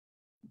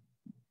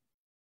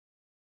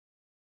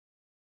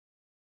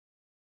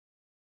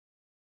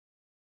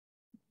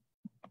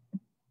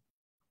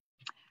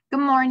Good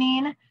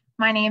morning.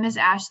 My name is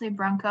Ashley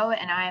Brunko,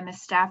 and I am a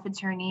staff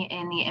attorney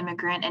in the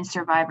Immigrant and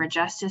Survivor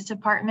Justice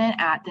Department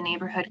at the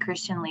Neighborhood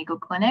Christian Legal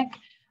Clinic.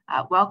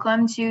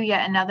 Welcome to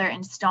yet another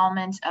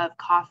installment of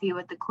Coffee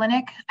with the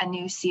Clinic, a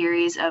new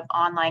series of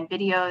online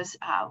videos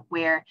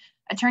where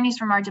attorneys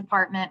from our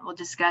department will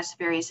discuss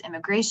various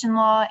immigration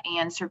law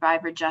and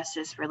survivor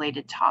justice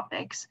related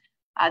topics.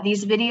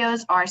 These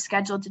videos are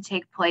scheduled to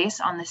take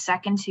place on the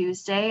second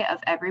Tuesday of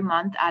every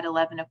month at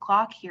 11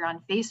 o'clock here on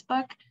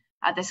Facebook.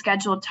 The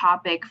scheduled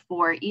topic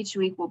for each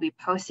week will be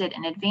posted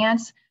in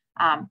advance,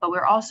 but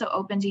we're also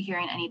open to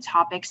hearing any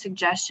topic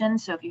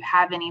suggestions. So if you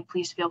have any,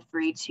 please feel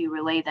free to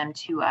relay them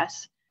to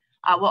us.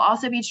 We'll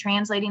also be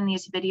translating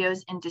these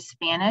videos into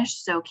Spanish,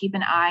 so keep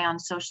an eye on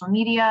social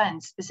media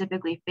and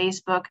specifically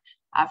Facebook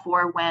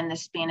for when the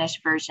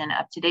Spanish version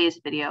of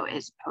today's video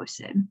is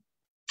posted.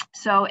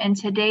 So in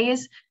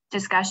today's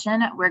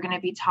discussion, we're going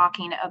to be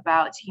talking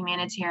about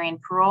humanitarian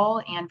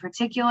parole and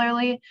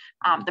particularly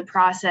the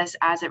process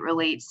as it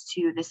relates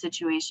to the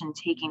situation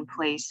taking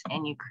place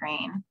in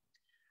Ukraine.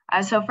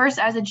 So first,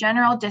 as a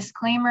general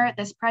disclaimer,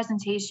 this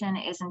presentation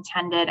is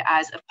intended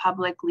as a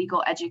public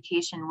legal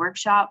education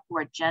workshop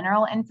for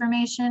general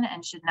information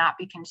and should not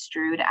be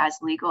construed as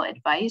legal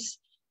advice.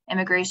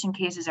 Immigration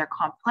cases are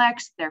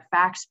complex, they're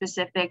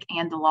fact-specific,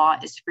 and the law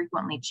is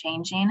frequently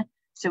changing.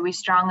 So we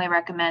strongly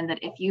recommend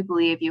that if you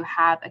believe you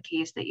have a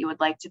case that you would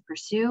like to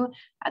pursue,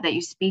 that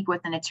you speak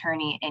with an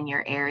attorney in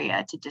your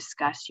area to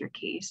discuss your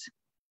case.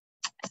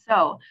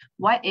 So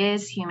what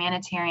is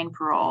humanitarian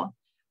parole?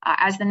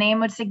 As the name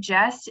would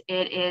suggest,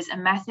 it is a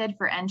method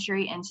for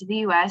entry into the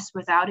US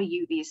without a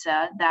U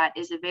visa that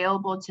is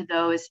available to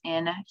those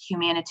in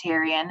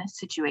humanitarian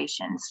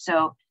situations.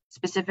 So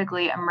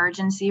specifically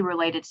emergency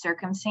related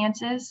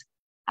circumstances.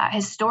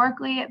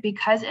 Historically,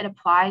 because it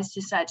applies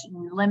to such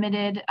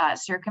limited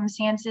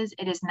circumstances,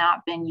 it has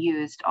not been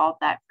used all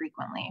that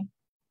frequently.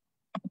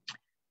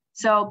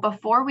 So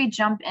before we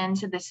jump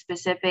into the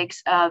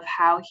specifics of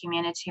how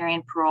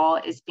humanitarian parole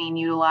is being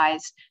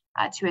utilized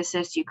to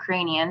assist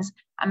Ukrainians,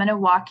 I'm going to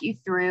walk you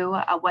through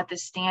what the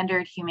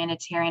standard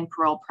humanitarian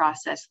parole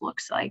process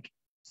looks like.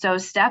 So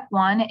step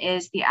one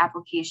is the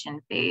application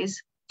phase.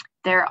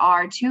 There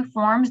are two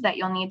forms that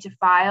you'll need to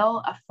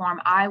file, a Form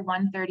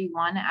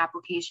I-131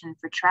 application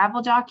for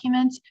travel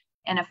documents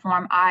and a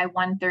Form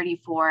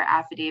I-134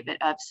 affidavit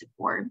of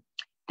support.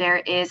 There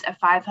is a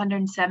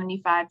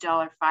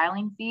 $575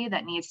 filing fee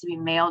that needs to be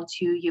mailed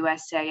to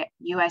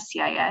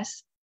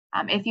USCIS.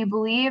 If you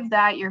believe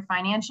that your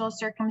financial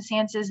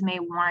circumstances may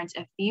warrant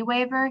a fee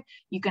waiver,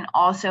 you can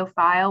also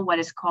file what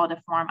is called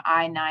a Form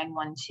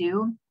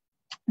I-912.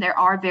 There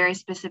are very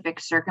specific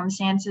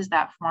circumstances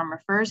that form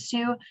refers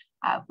to,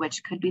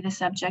 which could be the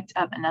subject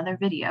of another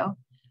video.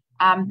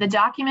 The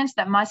documents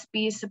that must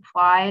be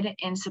supplied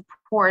in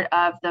support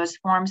of those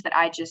forms that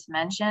I just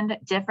mentioned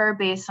differ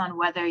based on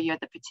whether you're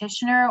the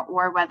petitioner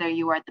or whether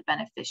you are the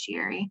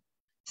beneficiary.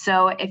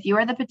 So if you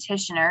are the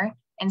petitioner,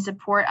 in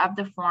support of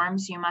the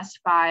forms, you must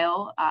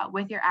file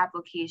with your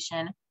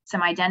application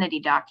some identity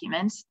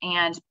documents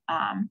and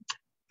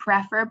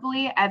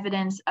preferably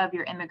evidence of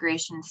your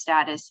immigration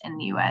status in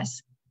the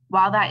US.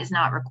 While that is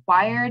not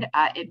required,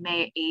 it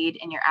may aid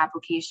in your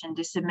application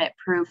to submit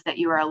proof that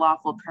you are a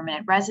lawful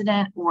permanent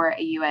resident or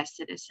a US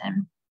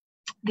citizen.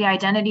 The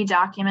identity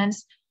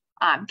documents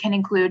can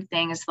include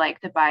things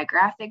like the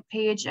biographic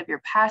page of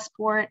your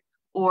passport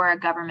or a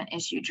government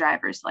issued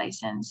driver's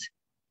license.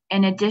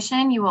 In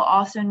addition, you will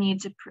also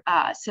need to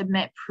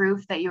submit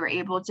proof that you are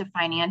able to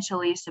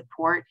financially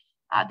support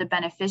the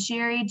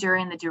beneficiary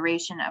during the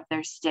duration of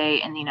their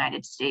stay in the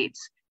United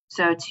States.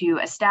 So to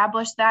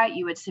establish that,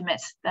 you would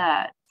submit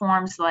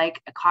forms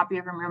like a copy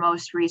of your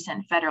most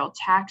recent federal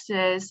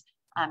taxes,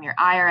 your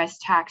IRS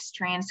tax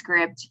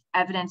transcript,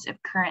 evidence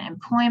of current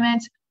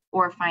employment,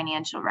 or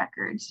financial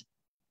records.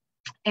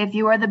 If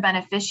you are the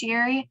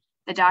beneficiary,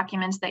 the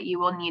documents that you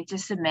will need to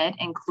submit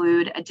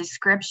include a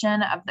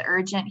description of the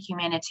urgent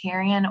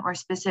humanitarian or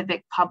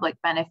specific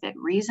public benefit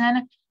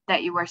reason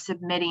that you are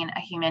submitting a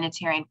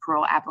humanitarian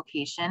parole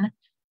application,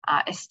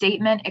 a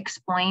statement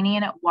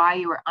explaining why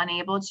you were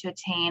unable to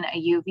attain a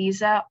U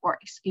visa, or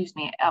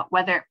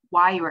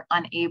why you were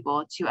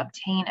unable to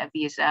obtain a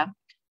visa.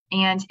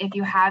 And if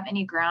you have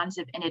any grounds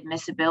of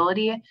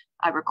inadmissibility,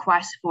 a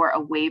request for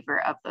a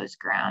waiver of those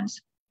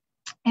grounds.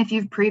 If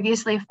you've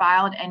previously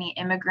filed any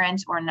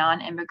immigrant or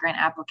non-immigrant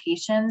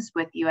applications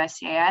with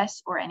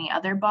USCIS or any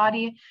other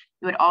body,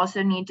 you would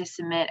also need to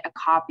submit a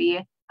copy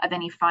of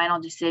any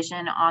final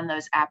decision on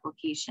those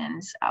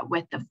applications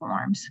with the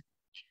forms.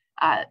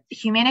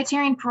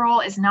 Humanitarian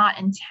parole is not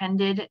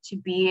intended to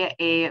be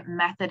a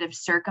method of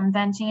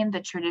circumventing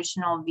the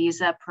traditional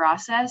visa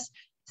process.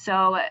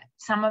 So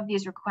some of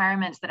these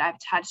requirements that I've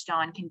touched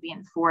on can be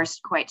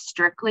enforced quite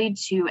strictly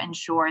to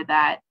ensure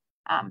that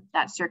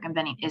that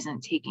circumventing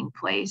isn't taking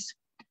place.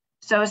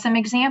 So some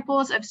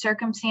examples of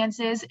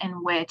circumstances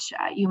in which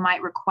you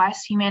might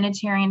request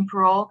humanitarian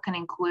parole can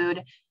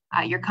include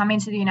you're coming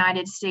to the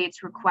United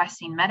States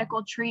requesting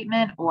medical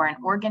treatment or an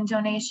organ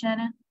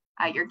donation.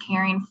 you're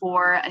caring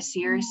for a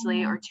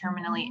seriously or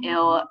terminally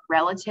ill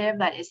relative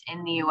that is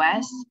in the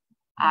US.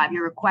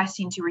 You're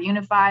requesting to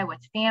reunify with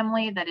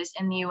family that is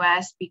in the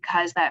US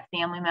because that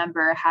family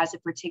member has a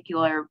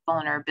particular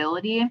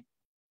vulnerability.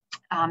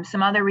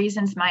 Some other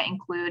reasons might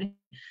include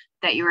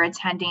that you're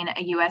attending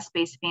a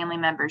US-based family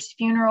member's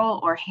funeral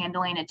or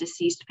handling a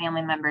deceased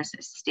family member's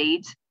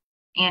estate.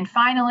 And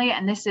finally,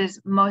 and this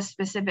is most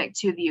specific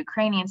to the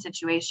Ukrainian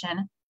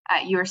situation,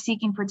 you are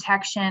seeking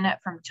protection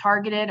from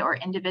targeted or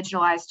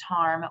individualized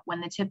harm when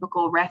the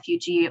typical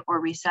refugee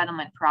or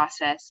resettlement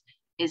process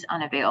is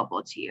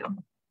unavailable to you.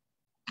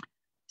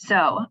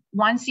 So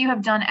once you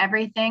have done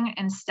everything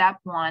in step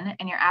 1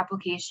 and your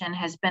application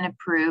has been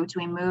approved,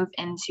 we move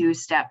into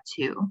step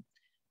 2.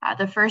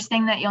 The first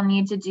thing that you'll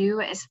need to do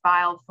is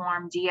file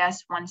Form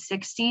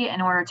DS-160 in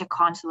order to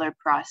consular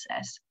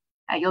process.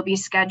 You'll be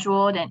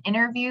scheduled an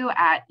interview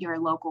at your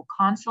local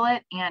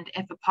consulate, and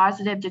if a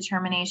positive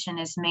determination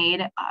is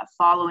made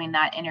following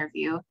that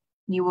interview,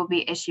 you will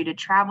be issued a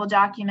travel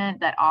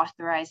document that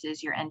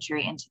authorizes your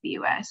entry into the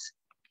US.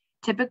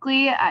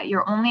 Typically,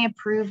 you're only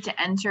approved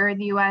to enter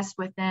the US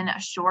within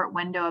a short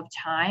window of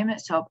time,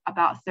 so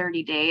about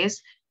 30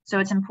 days. So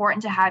it's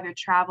important to have your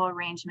travel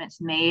arrangements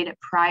made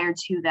prior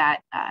to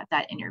that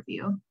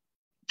interview.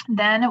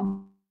 Then,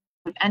 when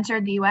you've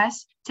entered the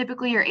US,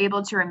 typically you're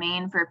able to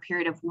remain for a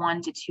period of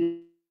 1 to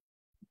 2.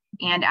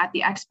 And at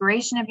the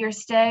expiration of your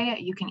stay,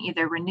 you can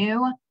either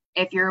renew.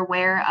 If you're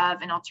aware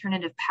of an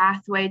alternative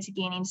pathway to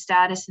gaining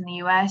status in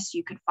the US,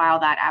 you could file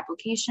that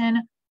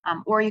application,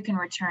 or you can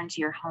return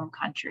to your home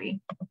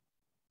country.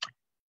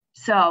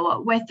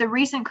 So with the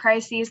recent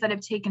crises that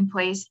have taken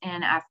place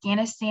in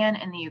Afghanistan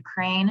and the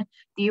Ukraine,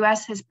 the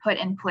US has put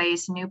in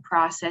place new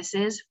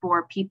processes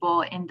for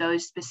people in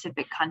those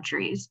specific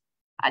countries.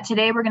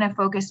 Today, we're going to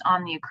focus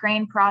on the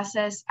Ukraine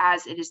process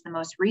as it is the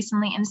most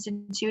recently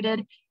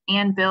instituted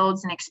and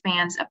builds and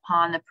expands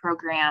upon the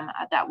program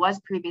that was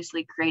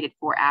previously created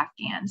for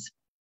Afghans.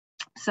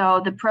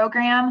 So the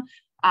program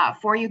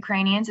for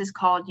Ukrainians is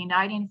called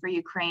Uniting for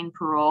Ukraine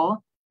Parole.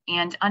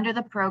 And under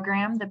the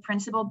program, the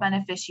principal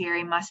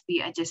beneficiary must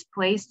be a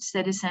displaced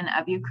citizen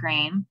of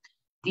Ukraine.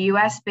 The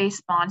US-based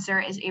sponsor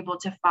is able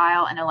to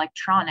file an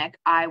electronic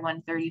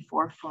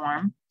I-134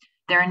 form.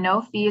 There are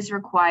no fees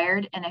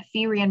required, and a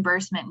fee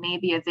reimbursement may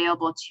be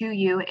available to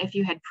you if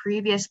you had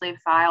previously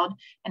filed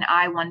an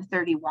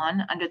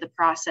I-131 under the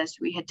process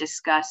we had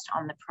discussed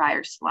on the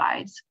prior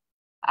slides.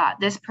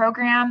 This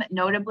program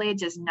notably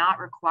does not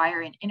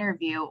require an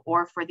interview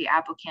or for the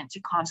applicant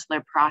to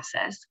consular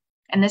process.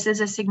 And this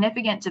is a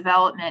significant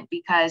development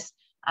because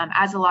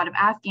as a lot of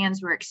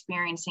Afghans were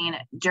experiencing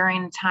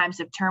during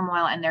times of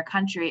turmoil in their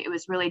country, it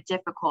was really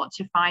difficult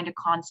to find a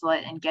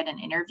consulate and get an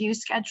interview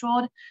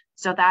scheduled.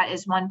 So that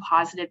is one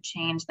positive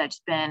change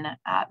that's been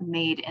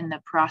made in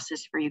the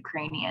process for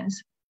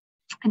Ukrainians.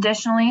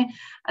 Additionally,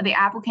 the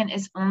applicant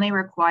is only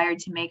required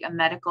to make a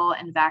medical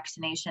and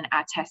vaccination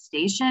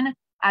attestation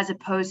as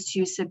opposed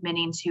to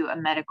submitting to a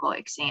medical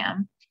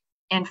exam.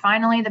 And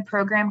finally, the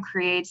program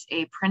creates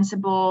a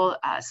principal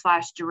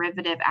 /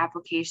 derivative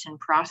application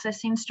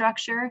processing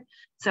structure.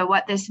 So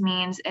what this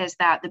means is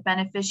that the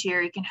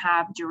beneficiary can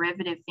have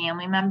derivative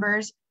family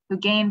members who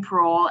gain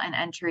parole and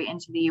entry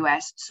into the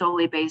US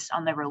solely based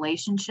on the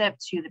relationship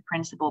to the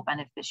principal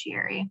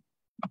beneficiary.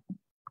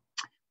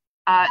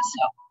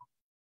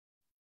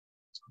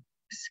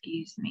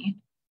 Excuse me.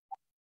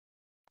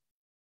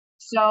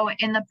 So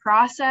in the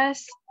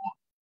process,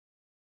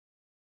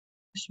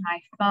 my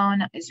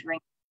phone is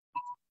ringing.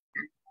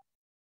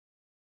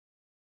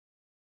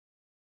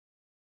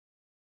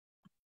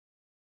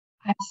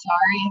 I'm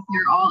sorry if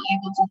you're all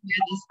able to hear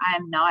this. I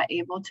am not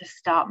able to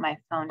stop my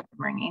phone from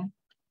ringing.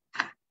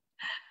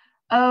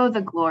 Oh,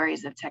 the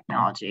glories of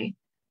technology.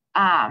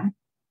 Let's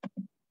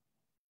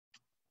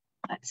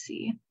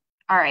see.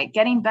 All right,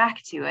 getting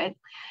back to it.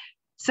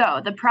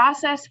 So the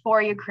process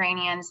for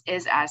Ukrainians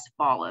is as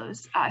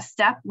follows.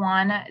 Step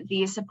 1,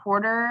 the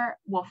supporter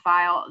will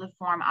file the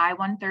form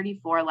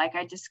I-134, like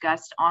I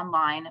discussed,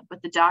 online with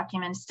the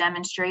documents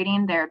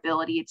demonstrating their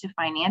ability to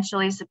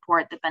financially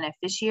support the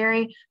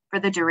beneficiary for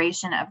the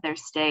duration of their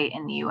stay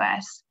in the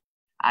US.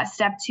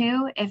 Step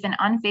 2, if an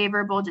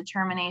unfavorable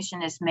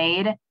determination is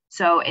made,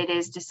 so it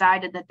is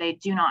decided that they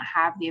do not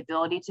have the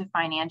ability to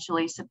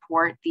financially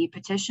support the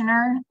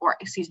petitioner, or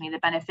the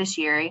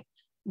beneficiary,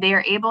 they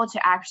are able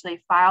to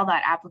actually file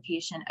that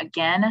application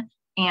again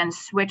and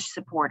switch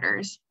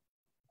supporters.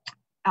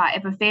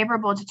 If a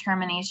favorable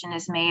determination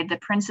is made, the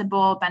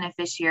principal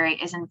beneficiary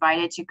is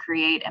invited to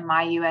create a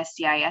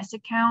MyUSCIS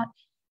account,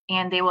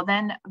 and they will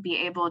then be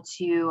able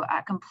to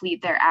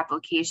complete their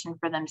application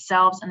for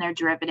themselves and their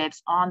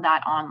derivatives on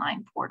that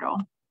online portal.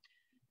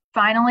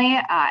 Finally,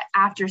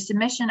 after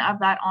submission of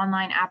that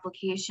online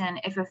application,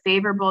 if a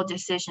favorable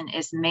decision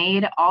is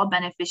made, all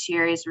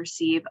beneficiaries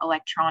receive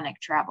electronic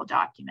travel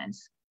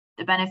documents.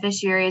 The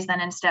beneficiaries then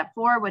in step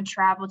 4 would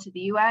travel to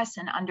the US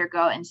and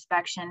undergo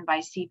inspection by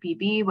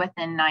CPB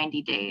within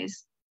 90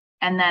 days.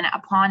 And then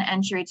upon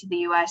entry to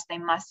the US, they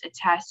must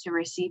attest to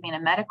receiving a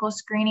medical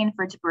screening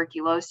for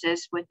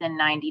tuberculosis within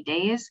 90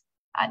 days.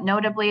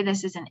 Notably,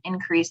 this is an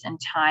increase in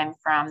time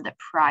from the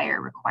prior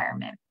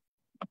requirement.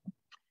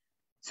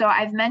 So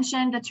I've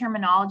mentioned the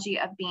terminology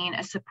of being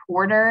a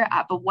supporter,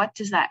 but what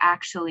does that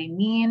actually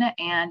mean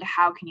and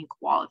how can you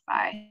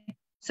qualify?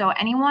 So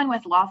anyone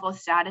with lawful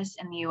status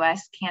in the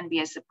US can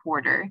be a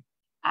supporter.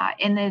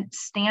 In the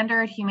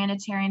standard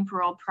humanitarian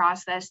parole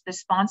process, the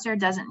sponsor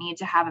doesn't need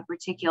to have a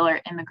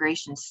particular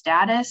immigration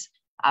status,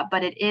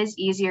 but it is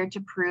easier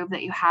to prove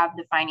that you have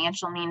the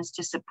financial means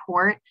to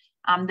support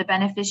the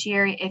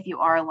beneficiary if you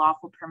are a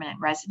lawful permanent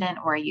resident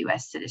or a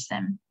US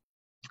citizen.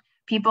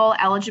 People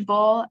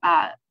eligible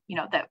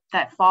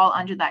that fall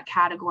under that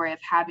category of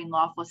having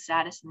lawful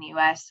status in the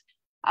US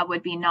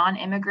would be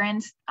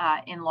non-immigrants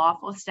in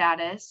lawful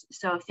status.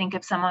 So think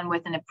of someone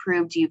with an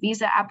approved U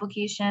visa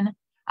application,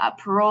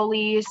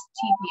 parolees,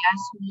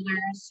 TPS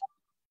holders,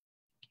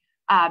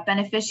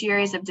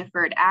 beneficiaries of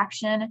deferred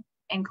action,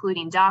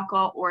 including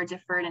DACA or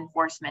deferred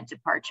enforcement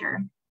departure.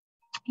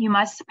 You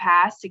must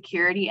pass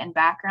security and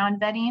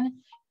background vetting.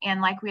 And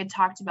like we had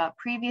talked about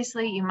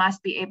previously, you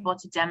must be able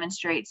to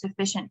demonstrate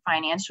sufficient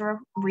financial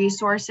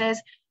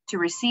resources to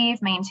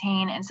receive,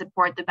 maintain, and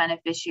support the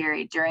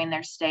beneficiary during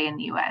their stay in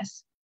the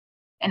US.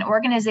 An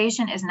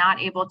organization is not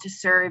able to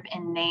serve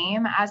in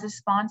name as a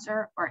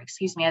sponsor, or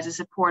as a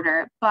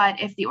supporter, but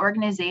if the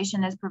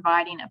organization is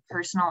providing a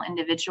personal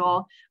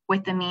individual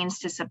with the means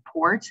to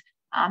support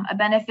a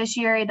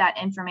beneficiary, that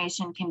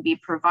information can be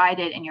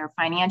provided in your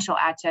financial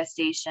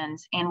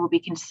attestations and will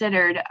be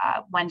considered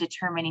when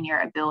determining your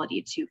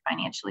ability to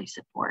financially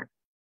support.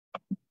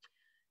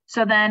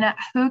 So then,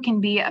 who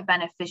can be a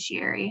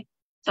beneficiary?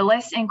 The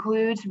list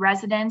includes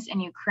residents in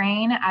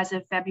Ukraine as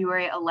of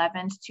February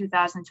 11th,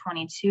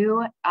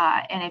 2022,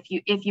 and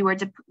if you were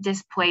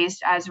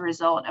displaced as a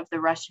result of the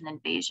Russian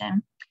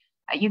invasion.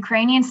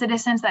 Ukrainian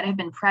citizens that have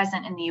been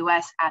present in the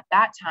US at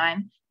that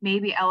time may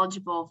be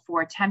eligible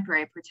for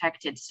temporary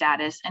protected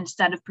status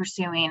instead of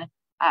pursuing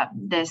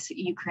this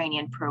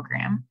Ukrainian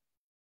program.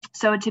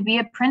 So to be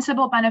a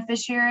principal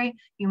beneficiary,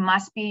 you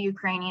must be a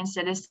Ukrainian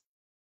citizen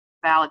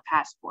with a valid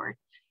passport.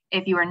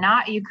 If you are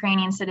not a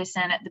Ukrainian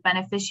citizen, the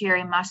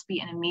beneficiary must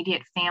be an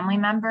immediate family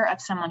member of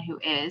someone who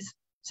is.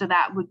 So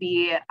that would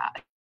be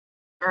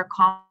a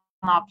common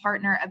law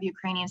partner of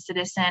Ukrainian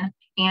citizen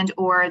and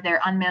or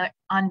their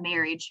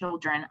unmarried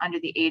children under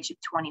the age of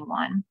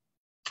 21.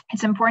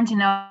 It's important to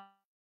know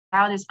the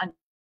child is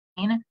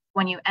unmarried.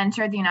 When you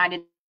enter the United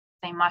States,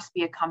 they must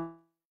be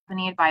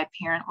accompanied by a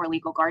parent or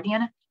legal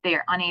guardian. They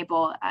are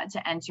unable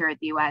to enter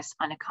the US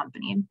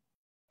unaccompanied.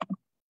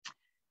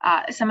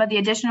 Some of the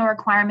additional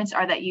requirements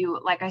are that you,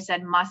 like I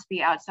said, must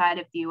be outside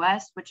of the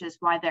US, which is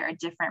why there are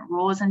different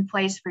rules in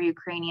place for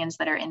Ukrainians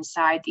that are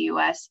inside the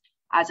US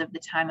as of the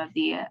time of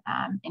the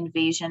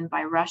invasion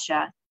by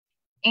Russia.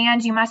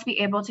 And you must be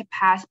able to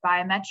pass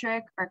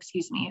biographic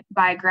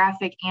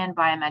and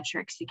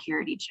biometric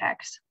security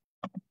checks.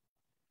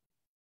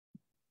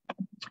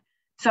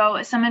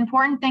 So some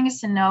important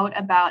things to note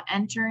about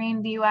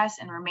entering the US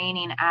and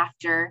remaining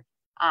after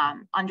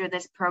under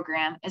this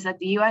program is that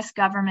the US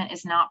government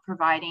is not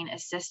providing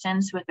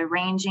assistance with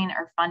arranging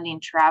or funding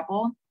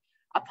travel.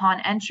 Upon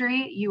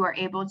entry, you are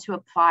able to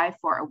apply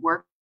for a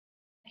work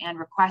and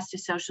request a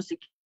Social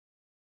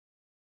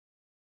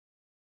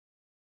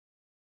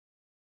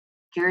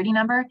Security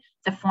number.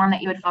 The form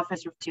that you would fill for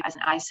as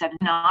an I-7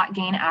 not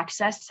gain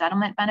access to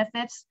settlement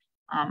benefits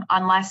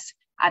unless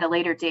at a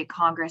later date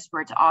Congress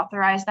were to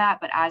authorize that,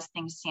 but as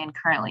things stand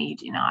currently, you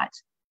do not.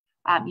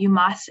 You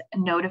must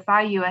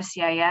notify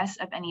USCIS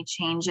of any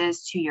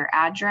changes to your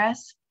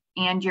address,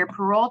 and your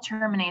parole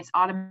terminates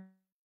automatically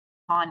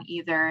on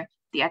either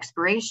the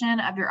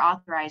expiration of your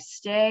authorized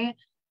stay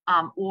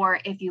or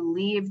if you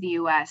leave the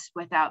US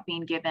without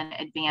being given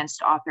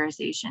advanced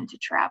authorization to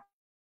travel.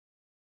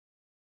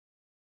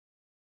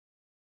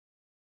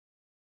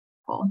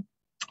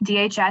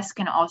 DHS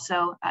can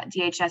also,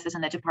 DHS is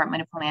in the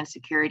Department of Homeland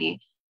Security,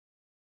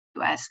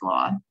 US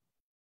law.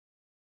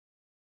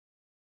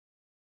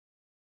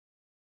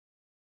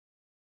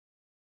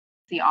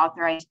 The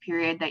authorized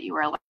period that you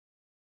are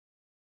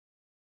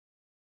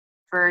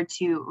referred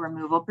to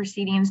removal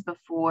proceedings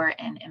before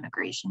an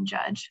immigration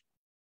judge.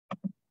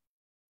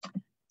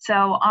 So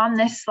on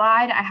this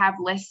slide, I have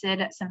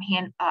listed some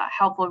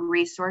helpful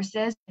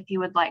resources if you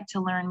would like to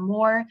learn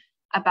more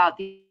about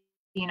the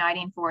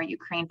Uniting for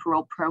Ukraine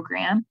Parole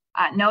Program.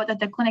 Note that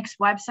the clinic's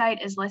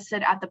website is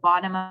listed at the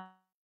bottom.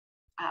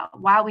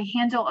 While we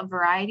handle a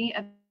variety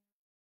of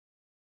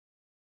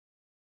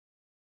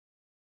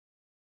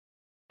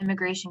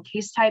immigration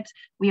case types,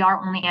 we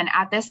are only in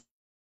at this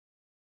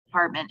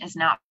department is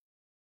not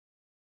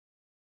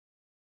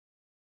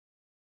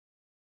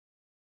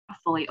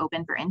fully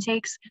open for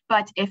intakes,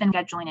 but if in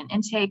scheduling an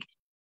intake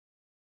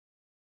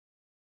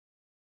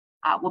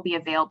will be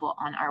available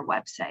on our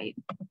website.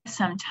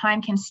 Some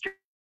time constraints,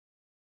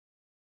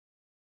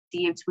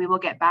 we will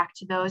get back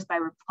to those by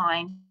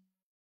replying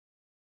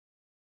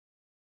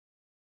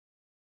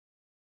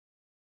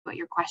to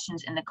your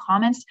questions in the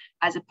comments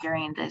as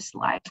appearing this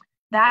slide.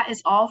 That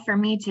is all for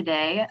me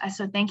today.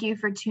 So thank you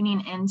for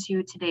tuning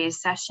into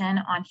today's session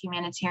on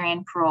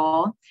humanitarian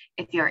parole.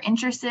 If you're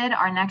interested,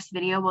 our next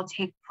video will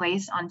take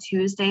place on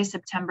Tuesday,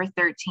 September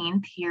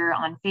 13th here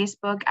on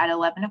Facebook at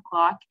 11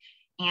 o'clock,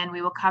 and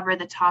we will cover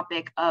the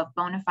topic of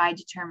bona fide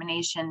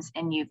determinations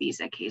in U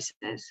visa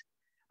cases.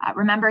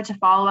 Remember to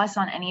follow us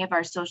on any of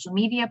our social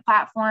media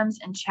platforms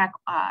and check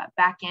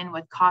back in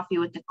with Coffee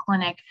with the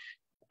Clinic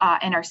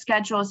in our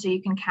schedule so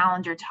you can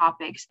calendar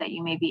topics that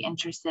you may be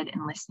interested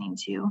in listening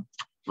to.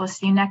 We'll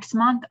see you next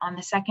month on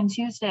the second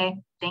Tuesday.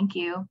 Thank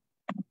you.